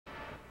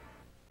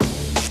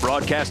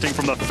Broadcasting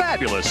from the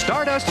fabulous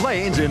Stardust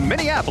Lanes in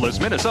Minneapolis,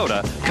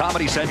 Minnesota,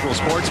 Comedy Central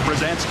Sports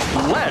presents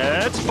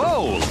Let's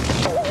Bowl.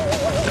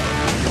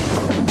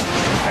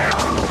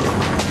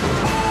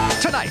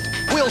 Tonight,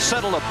 we'll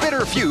settle a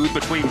bitter feud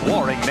between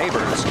warring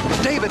neighbors.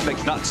 David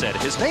McNutt said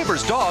his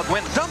neighbor's dog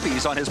went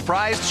dumpies on his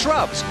prized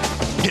shrubs.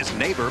 His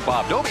neighbor,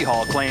 Bob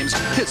Dobihal, claims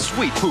his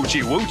sweet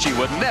Poochie Woochie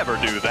would never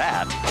do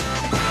that.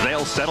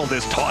 They'll settle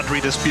this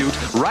tawdry dispute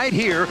right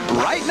here,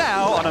 right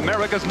now on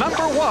America's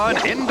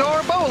 #1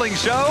 indoor bowling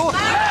show.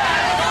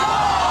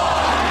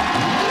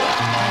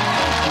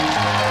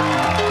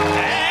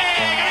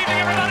 Hey, good evening,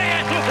 everybody,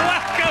 and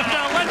welcome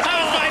to Let's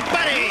Bowl, my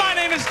buddy. My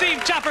name is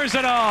Steve Choppers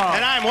et al.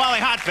 And I'm Wally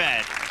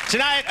Hotfed.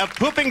 Tonight, a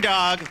pooping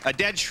dog, a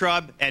dead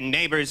shrub, and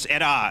neighbors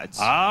at odds.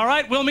 All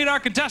right, we'll meet our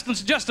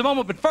contestants in just a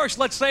moment, but first,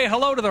 let's say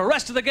hello to the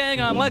rest of the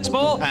gang on Let's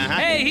Bowl.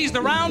 Hey, he's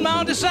the round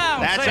mound of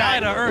sound. That's say hi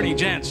right. to Ernie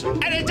Jensen.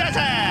 And it does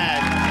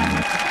it!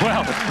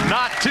 Well,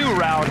 not too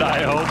round,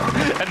 I hope.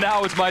 And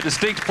now it's my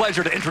distinct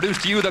pleasure to introduce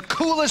to you the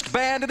coolest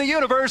band in the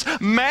universe,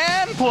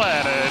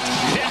 Manplanet.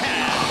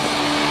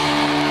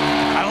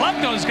 I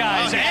love those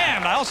guys,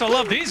 and I also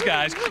love these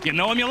guys. You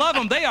know them, you love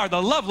them. They are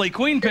the lovely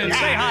Queen Pins.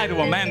 Say hi to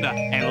Amanda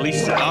and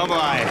Lisa. Oh, boy.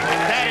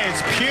 That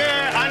is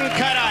pure,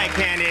 uncut eye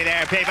candy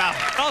there, people.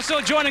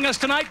 Also joining us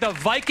tonight, the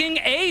Viking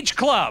Age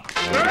Club.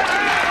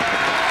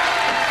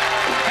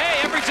 Hey,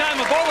 every time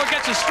a bowler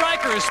gets a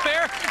strike or a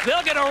spare,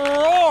 they'll get a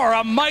roar,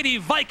 a mighty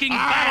Viking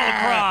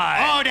battle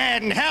cry.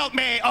 Odin, help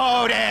me,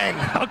 Odin.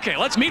 Okay,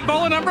 let's meet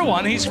bowler number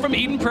 1. He's from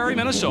Eden Prairie,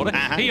 Minnesota.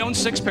 He owns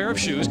 6 pair of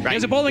shoes. He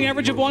has a bowling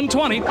average of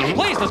 120.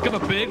 Please, let's give a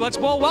big Let's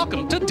Bowl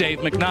welcome to Dave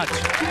McNutt.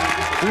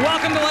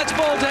 Welcome to Let's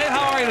Bowl, Dave.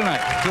 How are you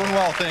tonight? Doing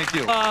well, thank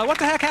you. What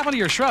the heck happened to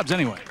your shrubs,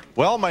 anyway?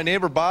 Well, my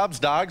neighbor Bob's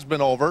dog's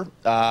been over.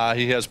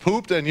 He has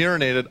pooped and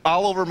urinated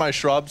all over my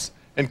shrubs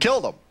and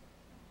killed them.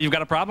 You've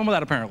got a problem with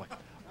that, apparently.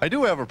 I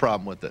do have a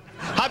problem with it.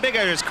 How big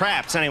are his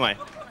craps, anyway?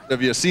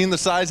 Have you seen the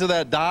size of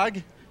that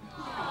dog?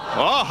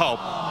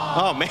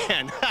 Oh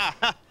man.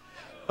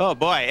 Oh,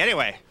 boy.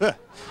 Anyway.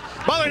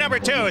 Bowler number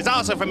 2 is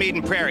also from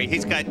Eden Prairie.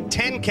 He's got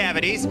 10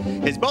 cavities.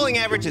 His bowling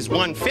average is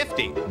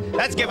 150.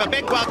 Let's give a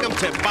big welcome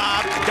to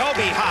Bob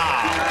Dobihal.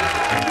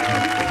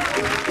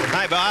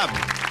 Hi, Bob.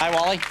 Hi,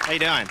 Wally. How you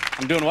doing?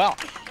 I'm doing well.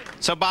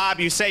 So, Bob,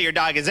 you say your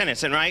dog is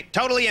innocent, right?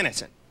 Totally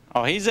innocent.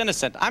 Oh, he's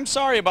innocent. I'm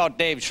sorry about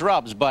Dave's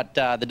shrubs, but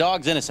the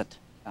dog's innocent.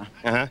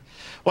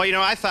 Well, you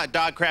know, I thought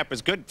dog crap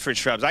was good for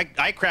shrubs. I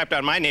crapped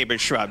on my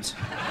neighbor's shrubs.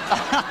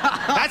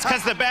 That's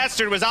because the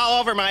bastard was all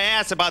over my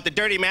ass about the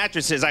dirty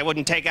mattresses I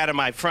wouldn't take out of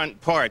my front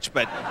porch,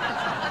 but...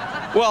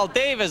 Well,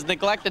 Dave has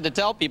neglected to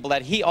tell people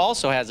that he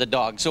also has a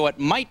dog, so it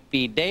might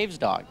be Dave's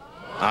dog.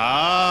 Oh.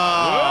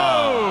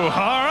 Whoa,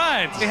 all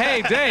right.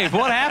 Hey, Dave,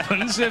 what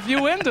happens if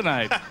you win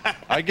tonight?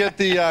 I get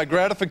the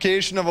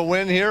gratification of a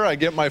win here. I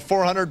get my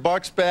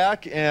 $400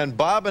 back, and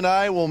Bob and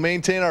I will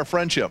maintain our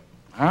friendship.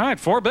 All right,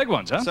 4 big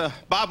ones, huh? So,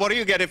 Bob, what do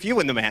you get if you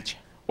win the match?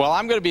 Well,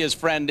 I'm going to be his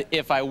friend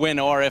if I win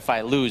or if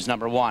I lose,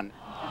 number 1.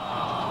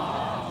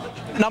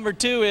 Number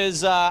 2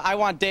 is I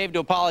want Dave to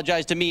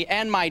apologize to me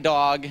and my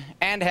dog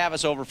and have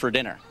us over for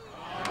dinner.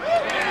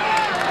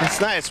 That's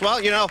nice. Well,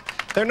 you know,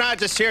 they're not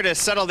just here to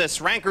settle this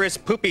rancorous,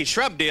 poopy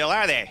shrub deal,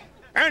 are they?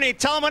 Ernie,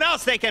 tell them what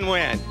else they can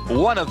win.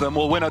 One of them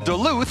will win a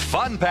Duluth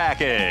Fun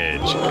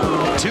Package.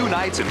 2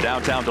 nights in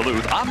downtown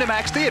Duluth,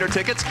 Omnimax theater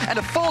tickets, and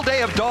a full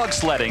day of dog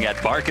sledding at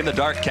Bark in the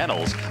Dark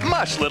Kennels.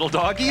 Mush, little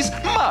doggies,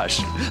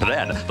 mush.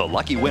 Then, the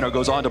lucky winner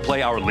goes on to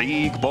play our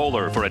league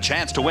bowler for a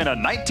chance to win a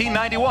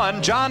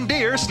 1991 John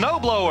Deere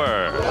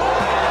snowblower.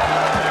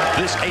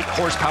 This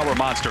 8-horsepower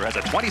monster has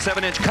a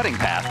 27-inch cutting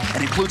path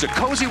and includes a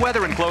cozy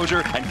weather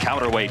enclosure and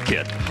counterweight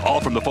kit.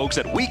 All from the folks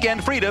at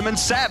Weekend Freedom in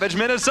Savage,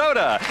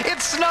 Minnesota.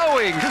 It's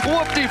snowing.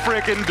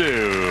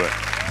 Whoop-de-frickin-do.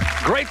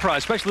 Great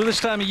prize, especially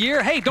this time of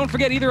year. Hey, don't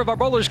forget either of our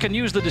bowlers can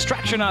use the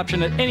distraction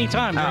option at any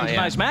time during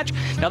tonight's match.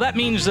 Now, that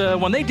means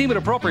when they deem it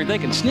appropriate, they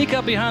can sneak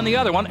up behind the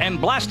other one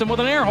and blast them with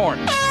an air horn.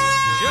 Just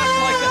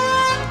like that.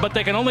 But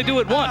they can only do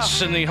it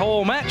once in the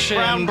whole match,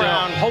 and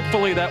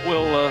hopefully that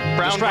will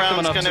distract them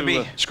enough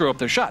to screw up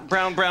their shot.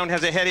 Brown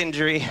has a head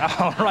injury.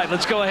 All right,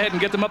 let's go ahead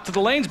and get them up to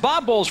the lanes.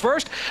 Bob bowls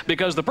first,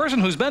 because the person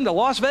who's been to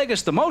Las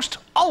Vegas the most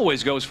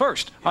always goes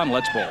first on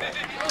Let's Bowl.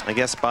 I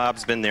guess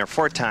Bob's been there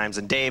 4 times,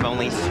 and Dave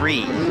only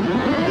 3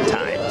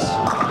 times.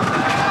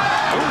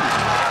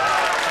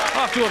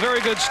 Off to a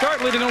very good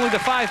start, leaving only the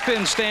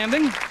 5-pin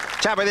standing.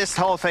 Chopper, this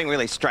whole thing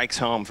really strikes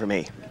home for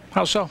me.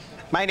 How so?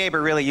 My neighbor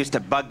really used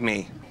to bug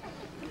me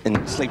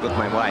and sleep with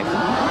my wife.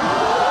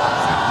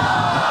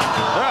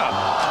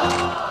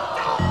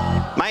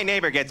 Oh. My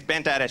neighbor gets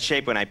bent out of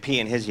shape when I pee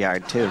in his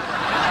yard, too.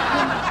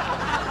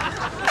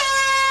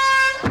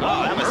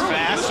 Oh, that was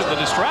fast. The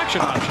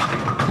distraction option.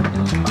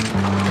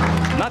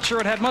 Not sure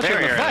it had much of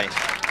an effect.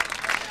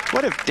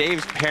 What if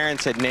Dave's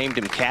parents had named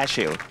him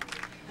Cashew?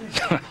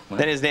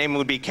 Then his name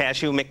would be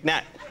Cashew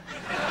McNutt.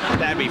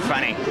 That'd be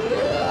funny.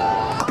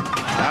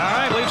 All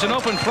right, leaves an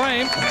open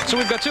frame. So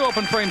we've got 2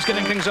 open frames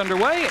getting things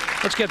underway.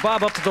 Let's get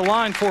Bob up to the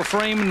line for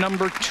frame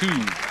number 2.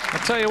 I'll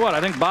tell you what,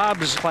 I think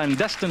Bob's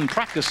clandestine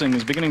practicing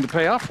is beginning to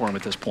pay off for him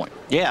at this point.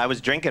 Yeah, I was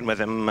drinking with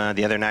him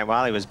the other night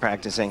while he was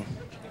practicing.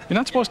 You're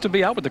not supposed to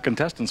be out with the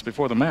contestants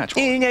before the match.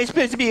 You're not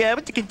supposed to be out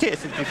with the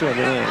contestants before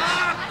the match.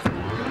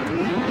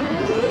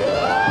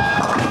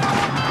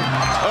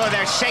 Oh,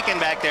 they're shaking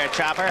back there,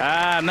 Chopper.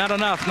 Not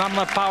enough. Not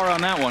enough power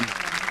on that one.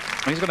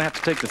 He's going to have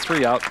to take the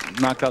 3 out,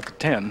 knock out the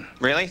 10.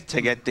 Really?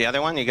 To get the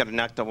other one, you got to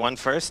knock the 1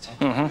 first?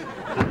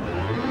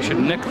 Mm-hmm. Should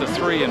nick the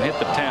 3 and hit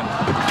the 10.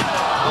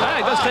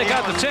 He does take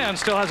out the 10.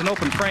 Still has an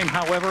open frame,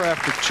 however,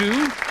 after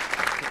 2.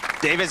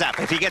 Dave is up.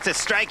 If he gets a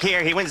strike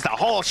here, he wins the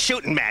whole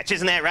shooting match.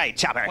 Isn't that right,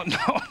 Chopper?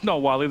 Well, no,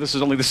 Wally. This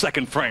is only the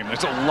 2nd frame.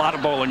 There's a lot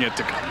of bowling yet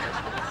to come.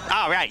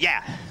 All right,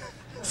 yeah.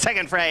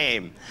 2nd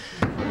frame.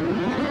 Leaves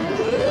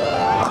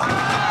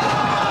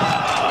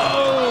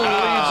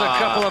a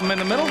couple of them in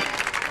the middle.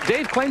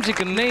 Dave claims he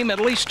can name at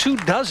least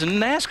 24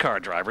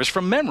 NASCAR drivers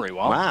from memory,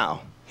 Wally.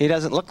 Wow. He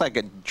doesn't look like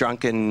a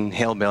drunken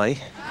hillbilly.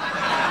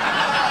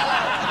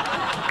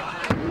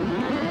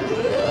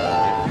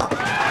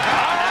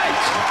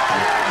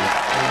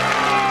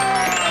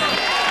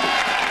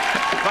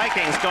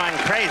 Vikings going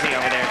crazy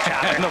over there,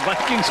 Chopper. And the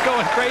Vikings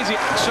going crazy.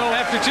 So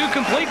after 2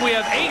 complete, we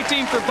have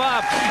 18 for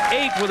Bob,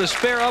 8 with a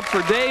spare up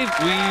for Dave.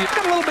 We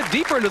got a little bit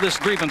deeper into this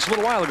grievance a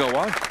little while ago,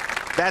 Wally.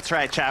 That's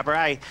right, Chopper.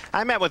 I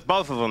met with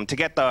both of them to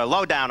get the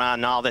lowdown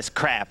on all this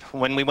crap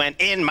when we went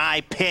in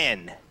my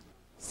pin.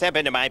 Step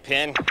into my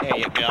pin. There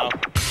you go.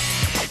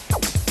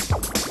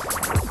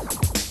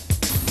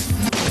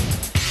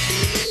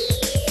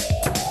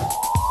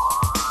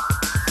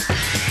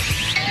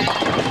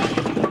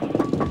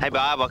 Hi,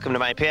 Bob. Welcome to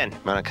my pin.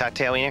 Want a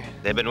cocktail here?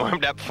 They've been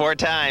warmed up 4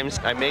 times.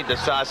 I made the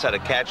sauce out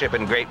of ketchup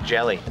and grape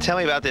jelly. Tell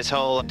me about this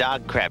whole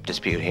dog crap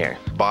dispute here.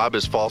 Bob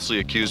has falsely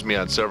accused me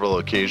on several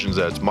occasions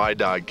that it's my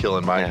dog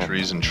killing my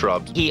trees and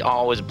shrubs. He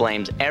always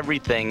blames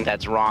everything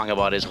that's wrong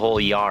about his whole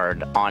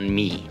yard on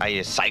me. Are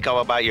you psycho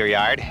about your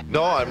yard?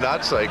 No, I'm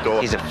not psycho.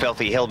 He's a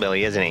filthy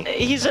hillbilly, isn't he?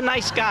 He's a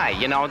nice guy,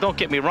 you know, don't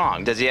get me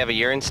wrong. Does he have a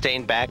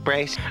urine-stained back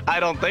brace? I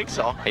don't think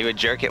so. Are you a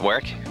jerk at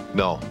work?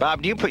 No.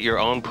 Bob, do you put your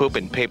own poop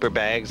in paper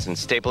bags and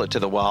staple it to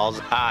the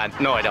walls?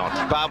 No, I don't.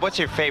 Bob, what's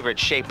your favorite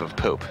shape of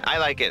poop? I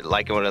like it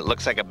when it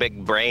looks like a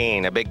big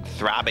brain, a big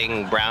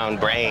throbbing brown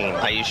brain.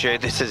 Are you sure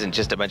this isn't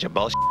just a bunch of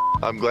bullshit?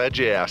 I'm glad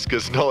you asked,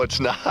 because no, it's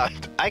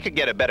not. I could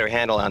get a better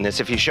handle on this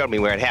if you showed me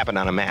where it happened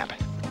on a map.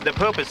 The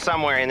poop is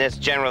somewhere in this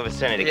general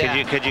vicinity.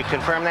 Yeah. Could you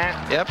confirm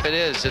that? Yep, it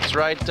is. It's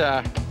right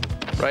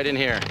in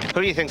here.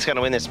 Who do you think's going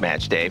to win this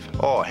match, Dave?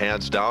 Oh,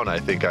 hands down, I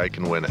think I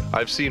can win it.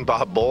 I've seen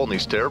Bob bowl, and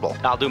he's terrible.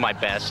 I'll do my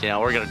best. You know,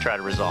 we're going to try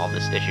to resolve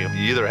this issue.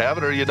 You either have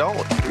it or you don't.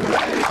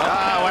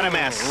 Oh, what a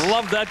mess.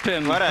 Love that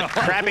pin. What a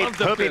crappy,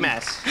 poopy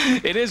mess.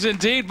 It is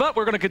indeed, but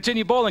we're going to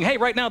continue bowling. Hey,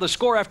 right now the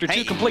score after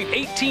 2 complete,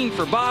 18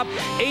 for Bob,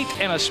 8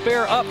 and a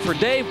spare up for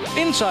Dave.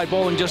 Inside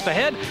bowling just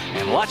ahead,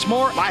 and lots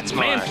more. Lots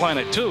more.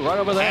 Manplanet, too, right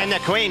over there. And the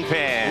queen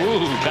pin.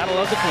 Ooh, gotta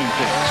love the queen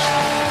pins.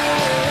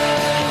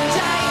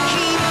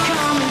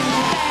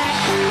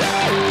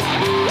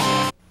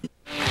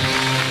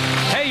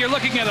 Hey, you're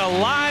looking at a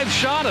live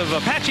shot of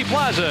Apache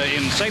Plaza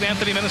in St.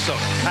 Anthony, Minnesota.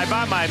 I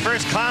bought my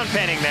first clown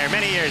painting there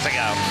many years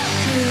ago.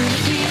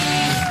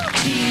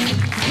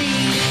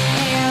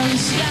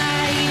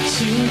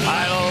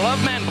 I love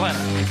Manplanet.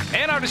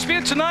 And our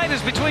dispute tonight is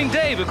between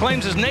Dave, who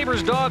claims his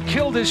neighbor's dog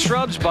killed his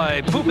shrubs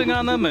by pooping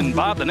on them, and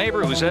Bob, the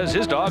neighbor, who says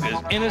his dog is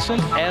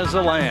innocent as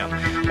a lamb.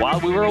 While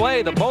we were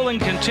away, the bowling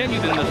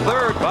continued in the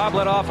 3rd. Bob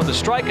led off with a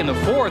strike in the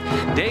 4th.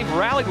 Dave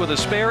rallied with a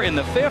spare in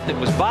the 5th. It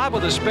was Bob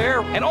with a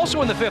spare, and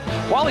also in the 5th,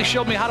 Wally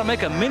showed me how to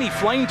make a mini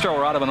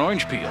flamethrower out of an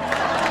orange peel.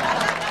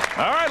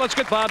 All right, let's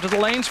get Bob to the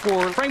lanes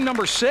for frame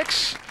number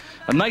 6.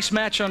 A nice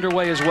match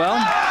underway as well.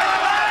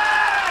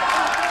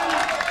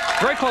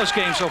 Very close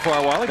game so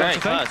far, Wally. Very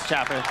close,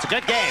 Chopper. It's a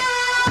good game.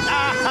 You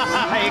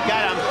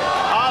got him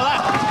all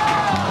up.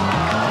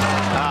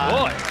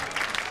 Boy,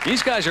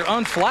 these guys are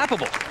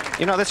unflappable.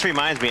 You know, this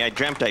reminds me, I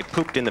dreamt I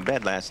pooped in the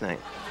bed last night.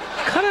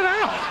 Cut it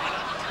out.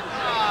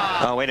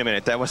 Oh, wait a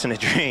minute. That wasn't a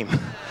dream.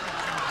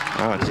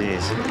 Oh,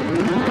 jeez.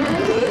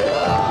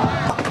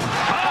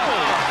 Oh,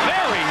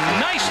 very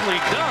nicely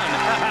done.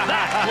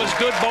 That was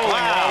good bowling,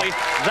 Wow. Wally.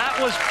 That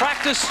was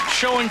practice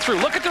showing through.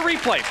 Look at the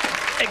replay.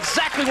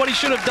 Exactly what he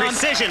should have done.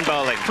 Precision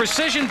bowling.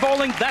 Precision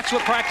bowling, that's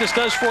what practice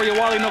does for you,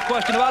 Wally, no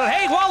question about it.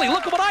 Hey, Wally,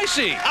 look at what I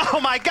see. Oh,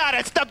 my God,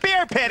 it's the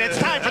beer pit. It's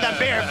time for the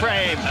beer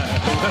frame.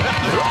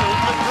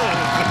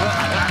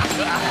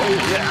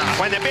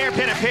 When the beer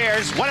pit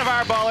appears, one of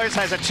our bowlers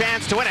has a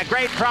chance to win a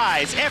great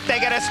prize if they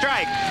get a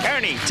strike.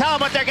 Ernie, tell them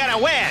what they're going to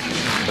win.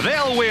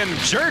 They'll win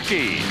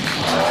jerky.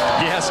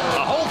 Yes,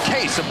 a whole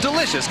case of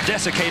delicious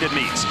desiccated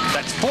meats.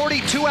 That's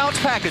 42-ounce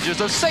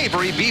packages of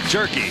savory beef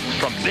jerky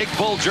from Big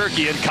Bull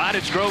Jerky in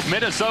Cottage Grove,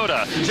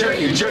 Minnesota.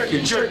 Jerky,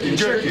 jerky, jerky,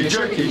 jerky,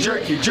 jerky,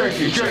 jerky,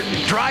 jerky,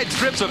 jerky. Dried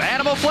strips of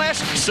animal flesh?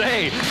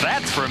 Say,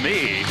 that's for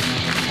me.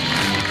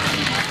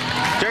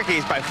 Jerky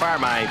is by far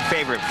my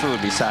favorite food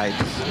besides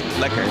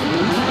liquor.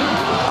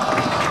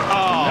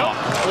 Nope.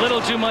 A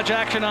little too much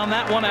action on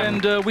that one,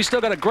 and we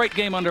still got a great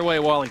game underway,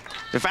 Wally.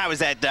 If I was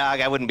that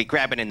dog, I wouldn't be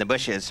crapping in the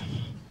bushes.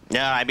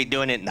 No, I'd be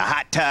doing it in the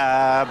hot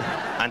tub,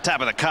 on top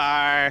of the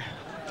car,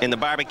 in the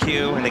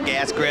barbecue, in the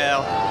gas grill,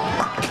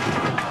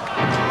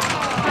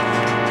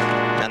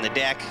 on the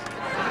deck,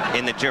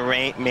 in the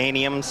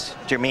germaniums.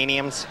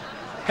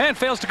 And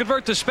fails to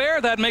convert the spare.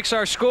 That makes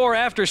our score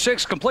after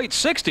 6 complete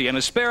 60. And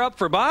a spare up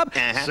for Bob,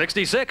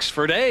 66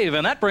 for Dave.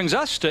 And that brings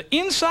us to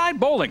inside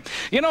bowling.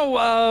 You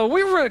know,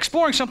 we were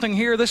exploring something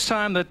here this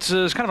time that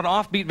is kind of an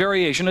offbeat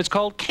variation. It's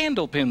called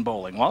candlepin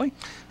bowling. Wally?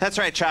 That's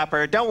right,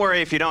 Chopper. Don't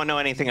worry if you don't know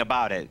anything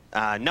about it.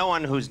 No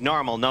one who's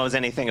normal knows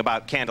anything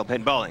about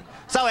candlepin bowling.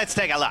 So let's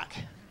take a look.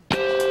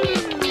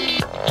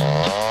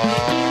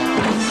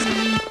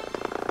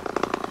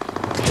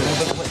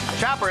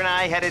 Chopper and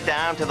I headed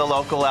down to the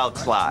local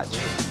Elks Lodge,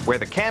 where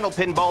the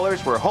candlepin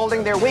bowlers were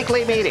holding their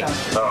weekly meetings.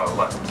 Oh,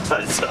 what?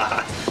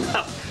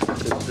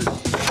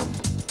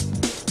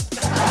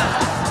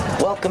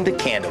 Welcome to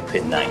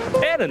Candlepin Night.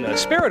 And in the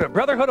spirit of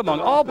brotherhood among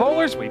all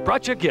bowlers, we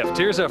brought you a gift.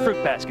 Here's a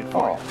fruit basket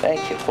for you. Oh,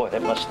 thank you. Boy,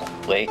 that must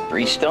weigh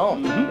 3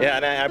 stone. Yeah,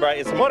 and I brought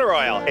you some motor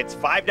oil. It's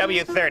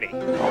 5W30.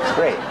 Oh,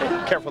 great.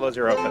 Careful, those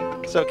are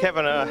open. So,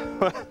 Kevin, are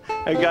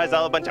you guys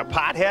all a bunch of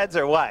potheads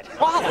or what?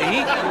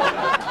 Wally!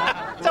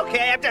 It's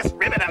okay, I'm just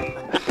ribbing them.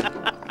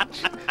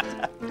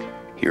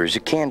 Here's a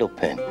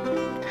candlepin.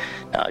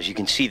 Now, as you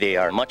can see, they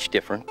are much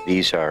different.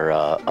 These are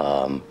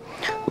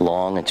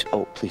long and...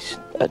 Oh, please,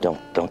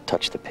 don't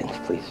touch the pins,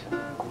 please.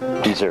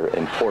 These are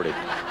imported.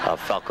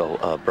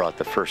 Falco brought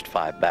the first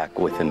 5 back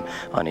with him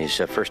on his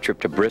first trip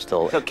to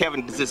Bristol. So,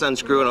 Kevin, does this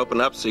unscrew and open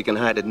up so you can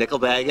hide a nickel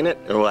bag in it,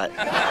 or what?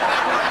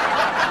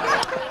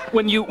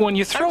 When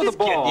you throw the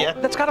ball, kidding,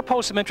 yeah. that's got to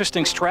pose some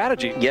interesting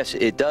strategy. Yes,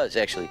 it does,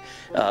 actually,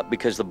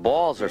 because the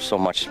balls are so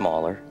much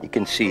smaller. You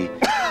can see...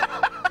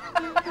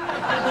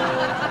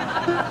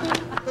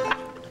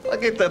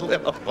 Look at the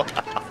little ball.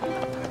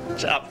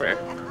 Chopper.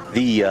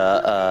 The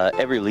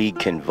every league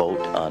can vote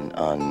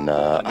on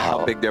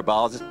How big their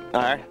balls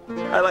are?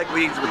 I like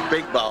leagues with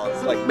big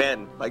balls, like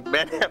men. Like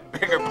men have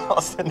bigger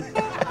balls than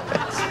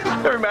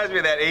that. That reminds me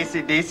of that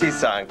AC/DC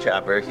song,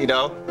 Chopper. You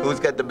know, who's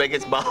got the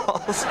biggest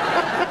balls?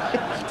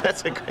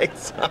 That's a great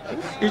song.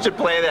 You should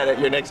play that at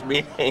your next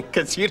meeting,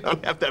 because you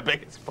don't have the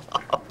biggest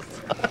balls.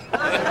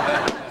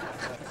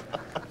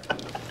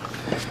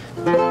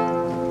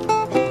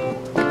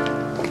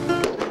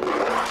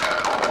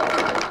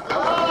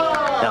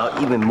 Now,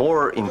 even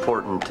more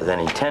important than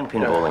in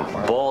 10-pin bowling,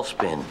 ball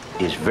spin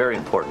is very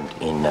important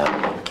in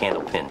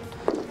candlepin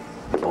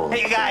bowling.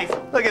 Hey, you guys,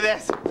 look at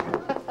this.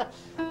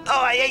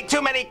 Oh, I ate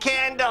too many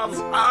candles.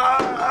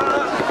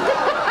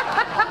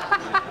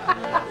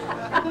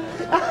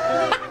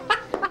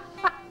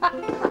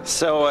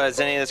 So, is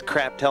any of this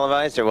crap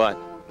televised or what?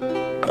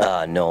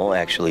 No,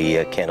 actually,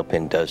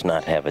 Candlepin does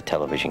not have a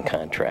television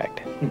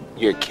contract.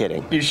 You're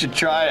kidding. You should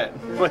try it.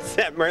 What's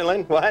that,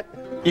 Merlin? What?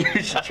 You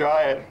should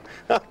try it.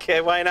 Okay,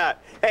 why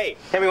not? Hey,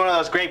 hand me one of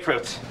those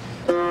grapefruits.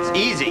 It's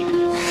easy.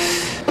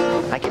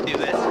 I can do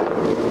this.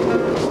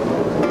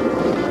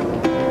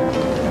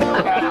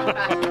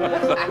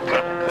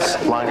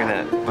 It's longer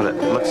than what it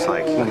looks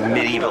like.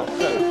 Medieval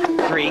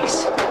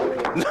freaks.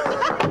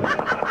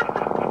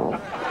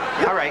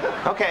 All right,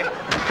 okay.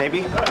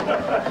 Maybe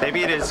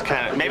it is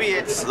kind of, maybe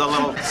it's a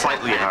little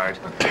slightly hard.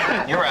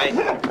 You're right.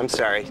 I'm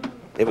sorry.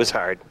 It was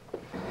hard.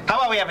 How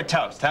about we have a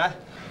toast, huh?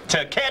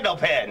 To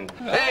Candlepin.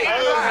 Hey,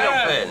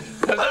 Candlepin.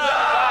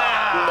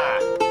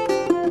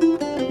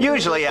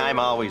 Usually I'm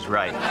always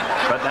right,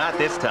 but not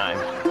this time.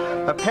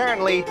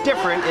 Apparently,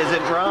 different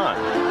isn't wrong.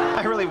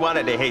 I really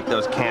wanted to hate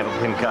those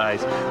Candlepin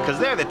guys, because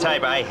they're the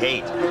type I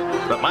hate.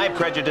 But my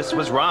prejudice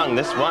was wrong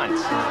this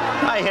once.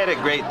 I had a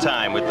great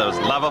time with those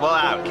lovable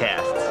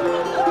outcasts.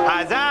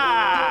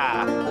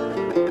 Huzzah!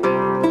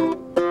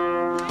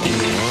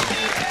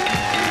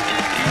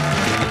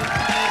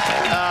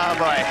 Oh,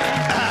 boy.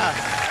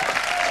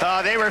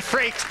 Oh, they were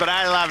freaks, but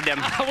I loved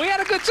them. We had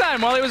a good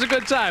time, Wally. It was a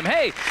good time.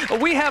 Hey,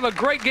 we have a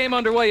great game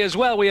underway as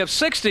well. We have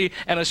 60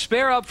 and a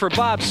spare up for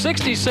Bob,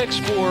 66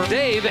 for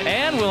Dave,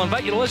 and we'll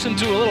invite you to listen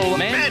to a little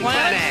Manplanet.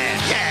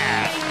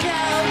 Yeah.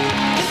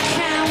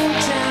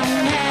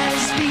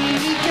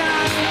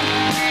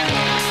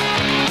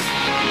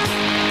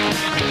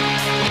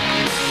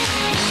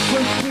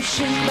 We're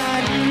pushing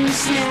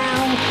buttons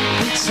now,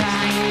 the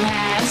time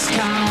has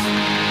come.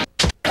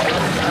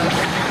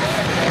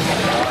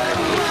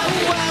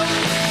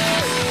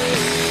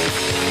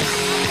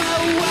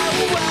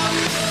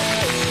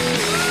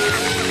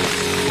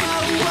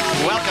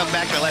 Welcome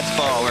back to Let's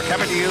Bowl. We're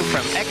coming to you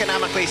from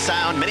economically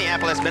sound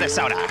Minneapolis,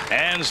 Minnesota.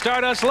 And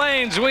Stardust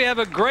Lanes, we have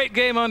a great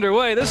game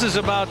underway. This is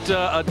about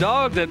a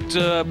dog that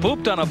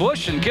pooped on a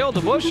bush and killed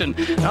the bush, and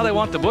now they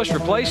want the bush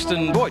replaced.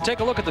 And boy, take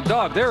a look at the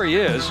dog. There he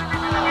is.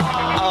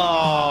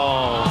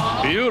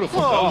 Oh,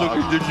 beautiful dog.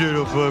 Look at the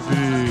little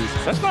puppy.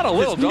 That's not a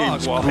little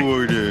dog,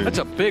 Wally. That's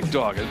a big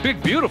dog. A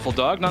big, beautiful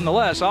dog,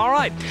 nonetheless. All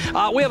right,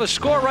 we have a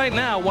score right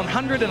now: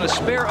 100 and a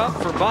spare up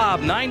for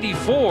Bob,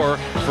 94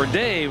 for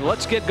Dave.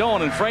 Let's get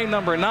going in frame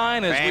number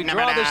 9 as we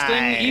draw this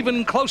thing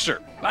even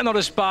closer. I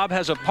notice Bob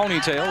has a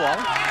ponytail,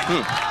 Wally.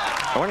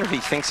 I wonder if he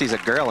thinks he's a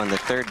girl in the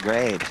 3rd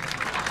grade.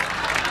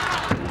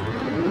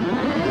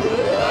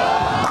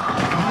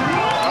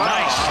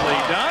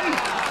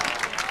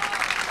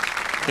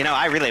 You know,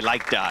 I really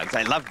like dogs.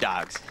 I love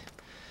dogs.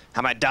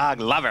 I'm a dog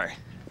lover.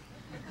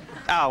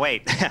 Oh,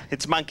 wait.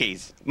 It's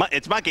monkeys.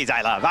 It's monkeys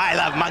I love. I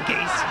love monkeys.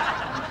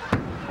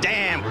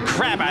 Damn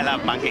crap, I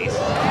love monkeys.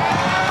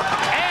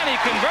 And he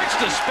converts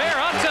to spare.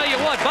 I'll tell you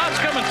what, Bob's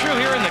coming through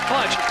here in the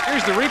clutch.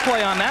 Here's the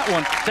replay on that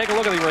one. Take a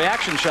look at the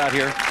reaction shot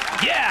here.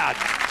 Yeah.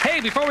 Hey,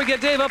 before we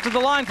get Dave up to the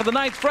line for the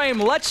 9th frame,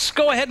 let's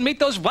go ahead and meet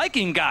those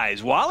Viking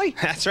guys. Wally?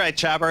 That's right,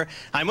 Chopper.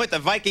 I'm with the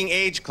Viking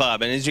Age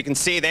Club, and as you can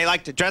see, they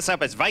like to dress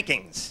up as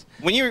Vikings.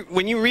 When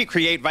you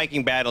recreate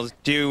Viking battles,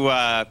 do you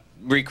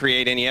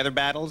recreate any other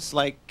battles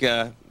like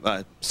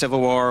Civil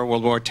War,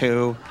 World War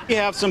II? We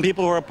have some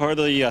people who are part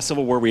of the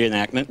Civil War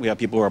reenactment. We have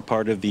people who are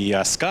part of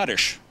the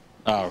Scottish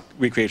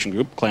recreation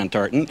group, Clan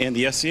Tartan, and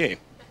the SCA.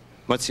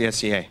 What's the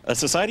SCA? A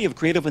Society of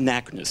Creative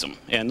Anachronism.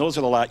 And those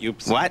are the lot you...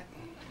 What?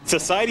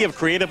 Society of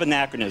Creative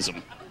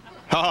Anachronism.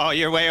 Oh,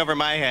 you're way over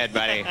my head,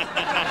 buddy.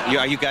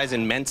 Are you guys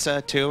in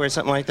Mensa, too, or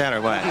something like that,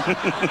 or what?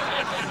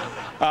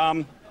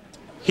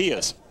 He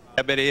is.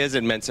 I bet he is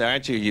in Mensa,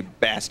 aren't you, you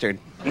bastard?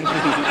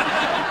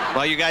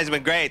 Well, you guys have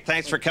been great.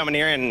 Thanks for coming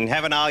here and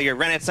having all your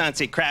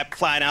Renaissance-y crap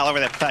flying all over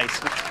the place.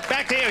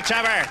 Back to you,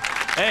 Chopper.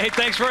 Hey,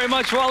 thanks very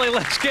much, Wally.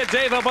 Let's get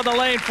Dave up on the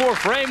lane for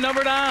frame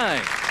number 9.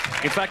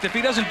 In fact, if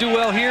he doesn't do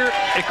well here,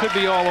 it could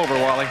be all over,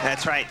 Wally.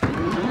 That's right.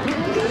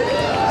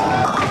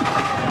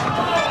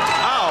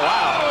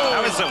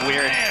 So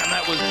weird. Man,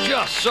 that was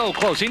just so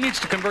close. He needs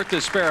to convert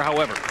this spare,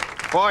 however.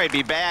 Boy, it'd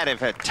be bad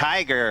if a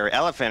tiger or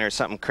elephant or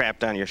something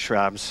crapped on your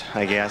shrubs,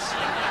 I guess.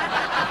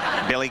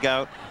 Billy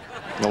goat,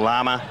 the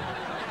llama,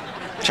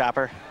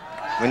 Chopper.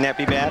 Wouldn't that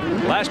be bad?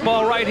 Last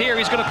ball right here.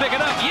 He's going to pick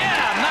it up. Yeah,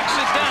 knocks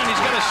it down. He's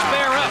got a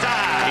spare up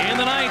in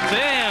the 9th,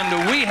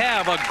 and we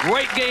have a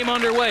great game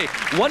underway.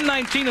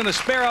 119 and a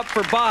spare up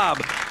for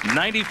Bob.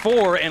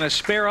 94 and a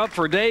spare up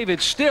for Dave.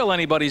 It's still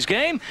anybody's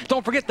game.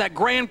 Don't forget that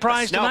grand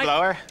prize tonight.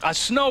 A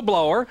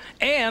snowblower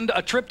and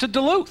a trip to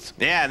Duluth.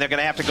 Yeah, they're going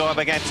to have to go up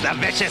against the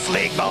vicious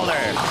league bowler.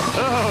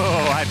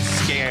 Oh, I'm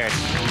scared.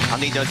 I'll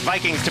need those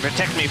Vikings to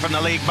protect me from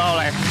the league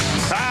bowler.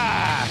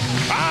 Ah!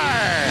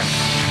 Arr!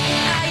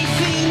 I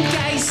think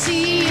I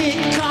see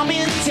it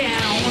coming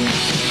down.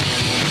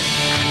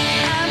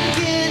 I'm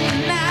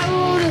getting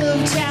out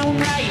of town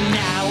right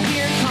now.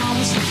 Here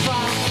comes the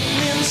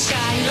falling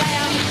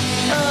skyline.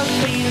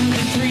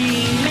 Abandoned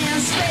 3-man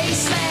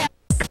space lab.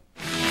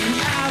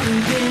 Out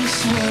of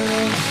this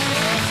world.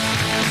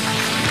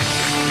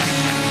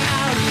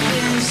 Out of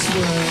this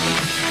world.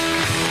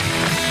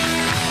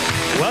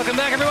 Welcome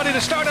back, everybody,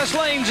 to Stardust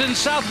Lanes in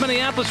South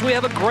Minneapolis. We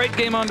have a great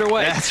game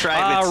underway. That's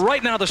right.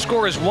 Right now, the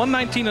score is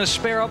 119 and a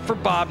spare up for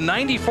Bob,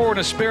 94 and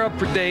a spare up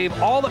for Dave.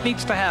 All that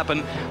needs to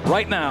happen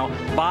right now,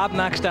 Bob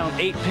knocks down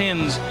 8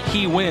 pins,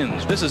 he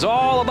wins. This is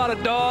all about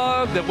a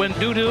dog that went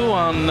doo-doo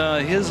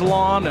on his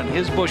lawn and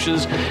his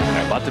bushes and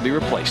are about to be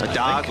replaced. A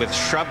dog with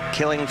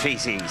shrub-killing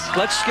feces.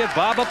 Let's get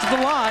Bob up to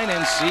the line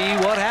and see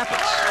what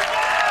happens.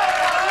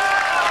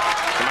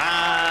 Come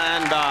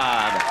on,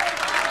 Bob.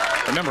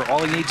 Remember,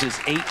 all he needs is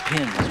 8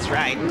 pins. That's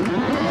right.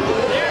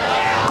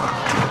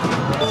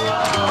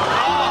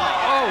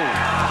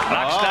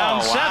 Knocks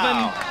down 7.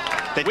 Wow.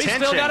 The We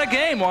tension. still got a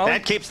game, Wally.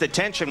 That keeps the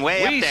tension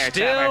way We up there,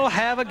 still Chopper.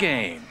 have a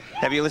game.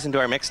 Have you listened to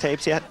our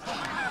mixtapes yet?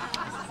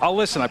 I'll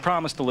listen. I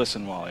promise to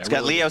listen, Wally. It's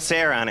got Leo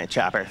Sayer on it,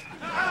 Chopper.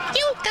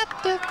 You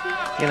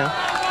know.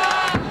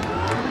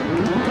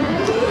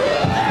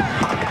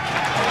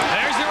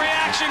 There's the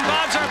reaction.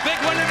 Bob's our big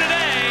winner today.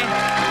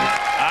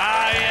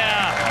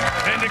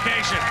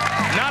 Vindication.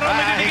 Not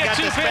only did he get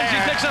 2 pins, he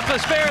picks up the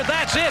spare.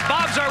 That's it.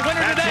 Bob's our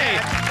winner today.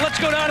 Let's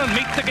go down and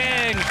meet the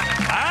gang.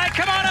 All right,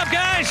 come on up,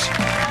 guys.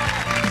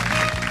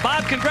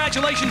 Bob,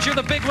 congratulations. You're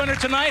the big winner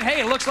tonight.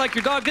 Hey, it looks like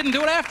your dog didn't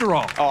do it after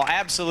all. Oh,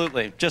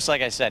 absolutely. Just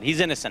like I said,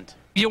 he's innocent.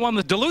 You won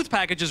the Duluth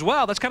package as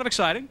well. That's kind of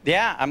exciting.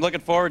 Yeah, I'm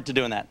looking forward to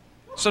doing that.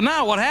 So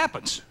now what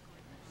happens?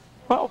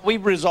 Well,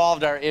 we've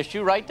resolved our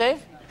issue, right,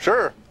 Dave?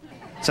 Sure.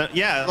 So,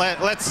 yeah,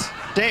 let's...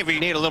 Dave, you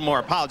need a little more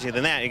apology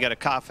than that. You got to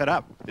cough it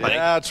up, buddy.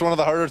 Yeah, it's one of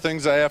the harder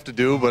things I have to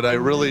do, but I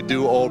really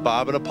do owe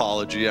Bob an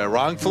apology. I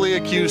wrongfully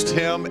accused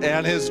him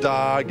and his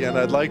dog, and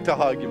I'd like to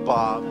hug you,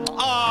 Bob. Oh, look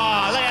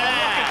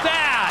at that! Look at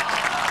that!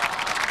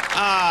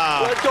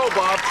 Let go,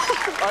 Bob.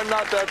 I'm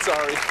not that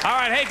sorry. All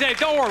right, hey, Dave,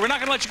 don't worry. We're not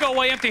going to let you go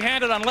away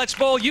empty-handed on Let's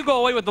Bowl. You go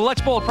away with the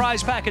Let's Bowl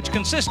prize package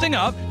consisting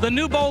of the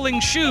new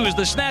bowling shoes,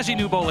 the snazzy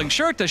new bowling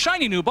shirt, the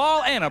shiny new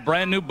ball, and a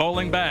brand new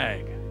bowling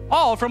bag.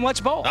 All from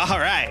Let's Bowl. All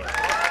right.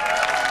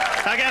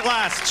 I'll get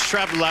lost,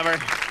 shrub lover.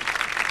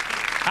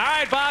 All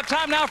right, Bob,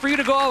 time now for you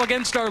to go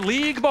against our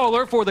league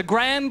bowler for the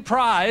grand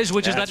prize,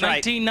 which is that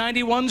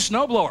 1991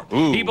 snowblower.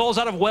 Ooh. He bowls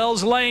out of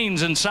Wells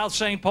Lanes in South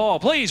St. Paul.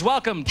 Please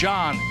welcome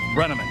John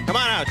Brenneman. Come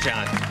on out,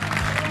 John.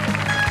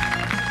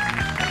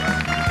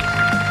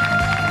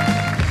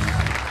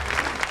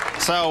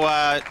 So,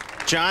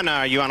 John,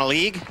 are you on a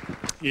league?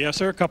 Yes,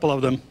 sir, a couple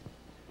of them.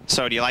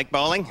 So, do you like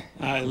bowling?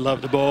 I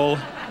love to bowl.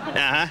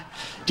 Uh-huh.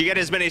 Do you get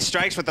as many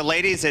strikes with the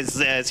ladies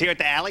as here at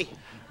the alley?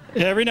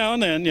 Every now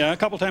and then, yeah, a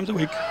couple times a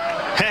week.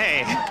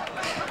 Hey,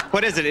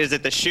 what is it? Is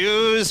it the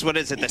shoes? What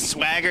is it, the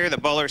swagger, the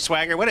bowler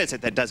swagger? What is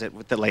it that does it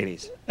with the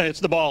ladies? It's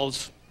the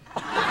balls.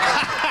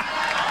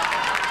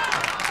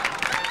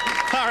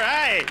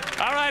 Hey!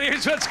 All right,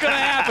 here's what's going to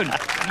happen.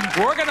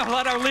 We're going to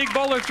let our league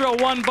bowler throw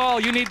one ball.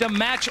 You need to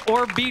match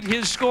or beat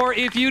his score.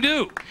 If you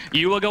do,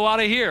 you will go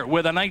out of here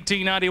with a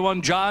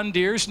 1991 John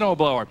Deere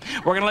snowblower.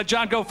 We're going to let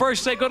John go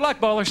first. Say good luck,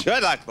 bowlers.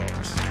 Good luck,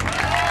 bowlers.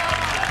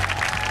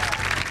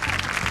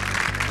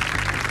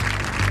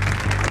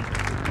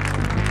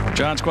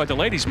 John's quite the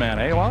ladies' man,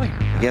 eh, Wally?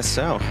 Guess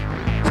so.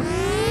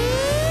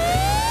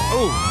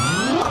 Ooh.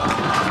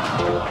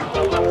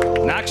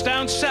 Knocks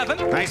down 7.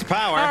 Nice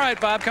power. All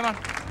right, Bob, come on.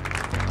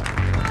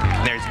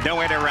 There's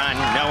nowhere to run,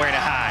 nowhere to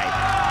hide.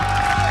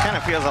 Kind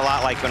of feels a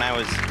lot like when I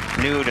was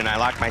nude and I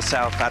locked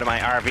myself out of my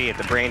RV at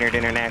the Brainerd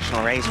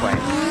International Raceway. Oh,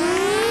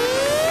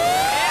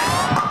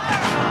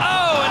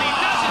 and he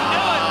doesn't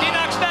do it. He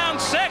knocks down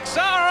 6.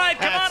 All right,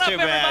 come on up,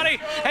 everybody.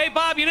 Hey,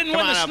 Bob, you didn't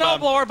win the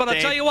snowblower, but I'll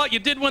tell you what, you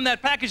did win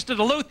that package to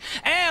Duluth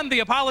and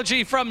the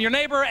apology from your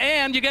neighbor,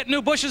 and you get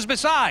new bushes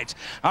besides.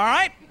 All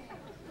right?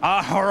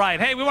 All right.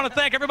 Hey, we want to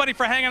thank everybody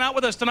for hanging out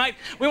with us tonight.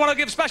 We want to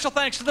give special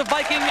thanks to the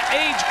Viking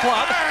Age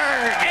Club.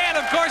 And,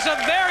 of course, a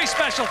very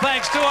special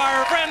thanks to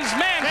our friends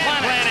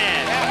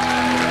Manplanet.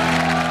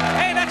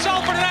 Hey, that's all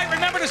for tonight.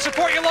 Remember to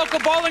support your local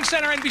bowling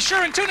center and be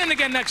sure and tune in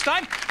again next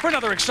time for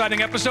another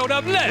exciting episode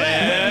of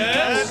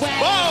Let's Bowl!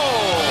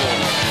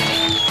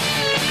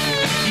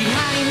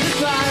 Behind the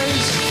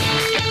bars,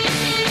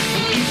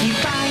 if you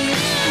find,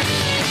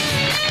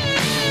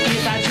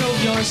 if I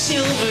drove your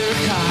silver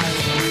car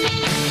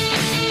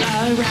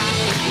around.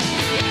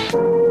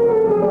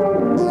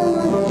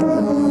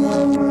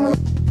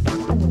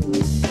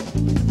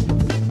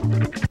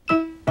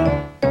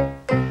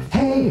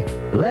 Hey,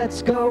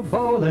 let's go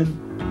bowling.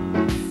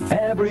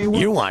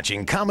 You're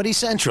watching Comedy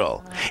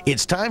Central.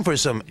 It's time for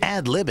some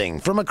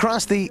ad-libbing from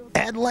across the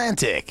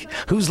Atlantic.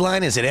 Whose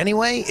line is it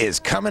anyway is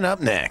coming up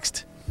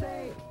next.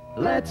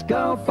 Let's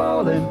go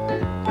bowling.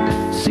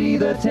 See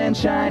the 10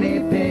 shiny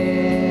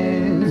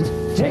pins.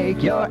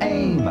 Take your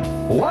aim.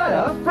 What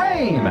a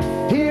frame!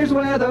 Here's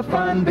where the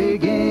fun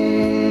begins.